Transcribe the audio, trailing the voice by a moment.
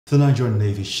The Nigerian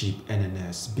Navy ship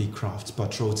N.N.S. Beecroft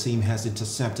patrol team has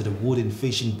intercepted a wooden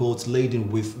fishing boat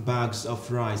laden with bags of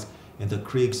rice in the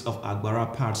creeks of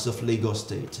Agbara parts of Lagos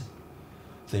State.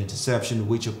 The interception,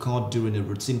 which occurred during a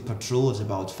routine patrol at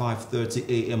about 5:30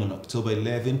 a.m. on October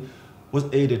 11, was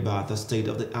aided by the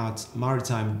state-of-the-art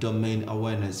Maritime Domain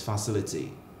Awareness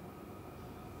Facility.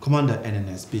 Commander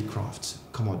N.N.S. Beecroft,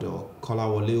 Commodore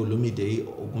Kolawole Olumide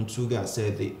Oguntuga,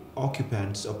 said the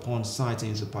occupants, upon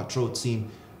sighting the patrol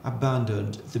team,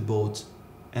 abandoned the boat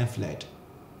and fled.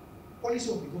 The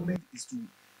policy of the government is to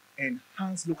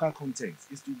enhance local content,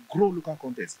 is to grow local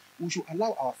content. We should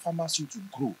allow our farmers to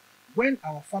grow. When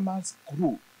our farmers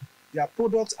grow, their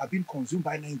products are being consumed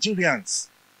by Nigerians.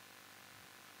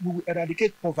 We will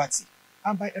eradicate poverty.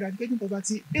 And by eradicating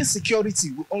poverty,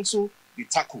 insecurity will also be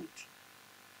tackled.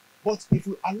 But if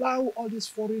we allow all these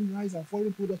foreign rice and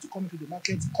foreign products to come into the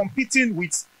market, competing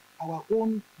with our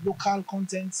own local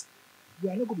content, we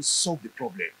are not going to solve the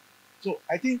problem. So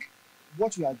I think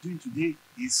what we are doing today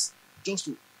is just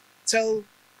to tell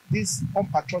these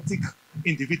unpatriotic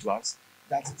individuals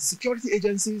that security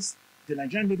agencies, the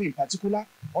Nigerian Navy in particular,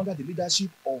 under the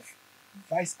leadership of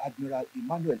Vice Admiral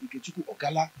Emmanuel Ikechukwu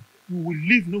Ogala, we will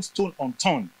leave no stone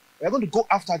unturned. We are going to go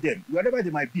after them, wherever they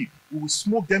might be. We will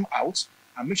smoke them out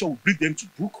and make sure we bring them to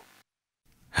book.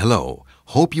 Hello,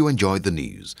 hope you enjoyed the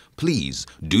news. Please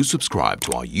do subscribe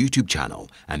to our YouTube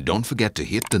channel and don't forget to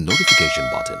hit the notification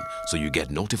button so you get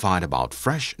notified about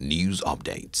fresh news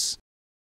updates.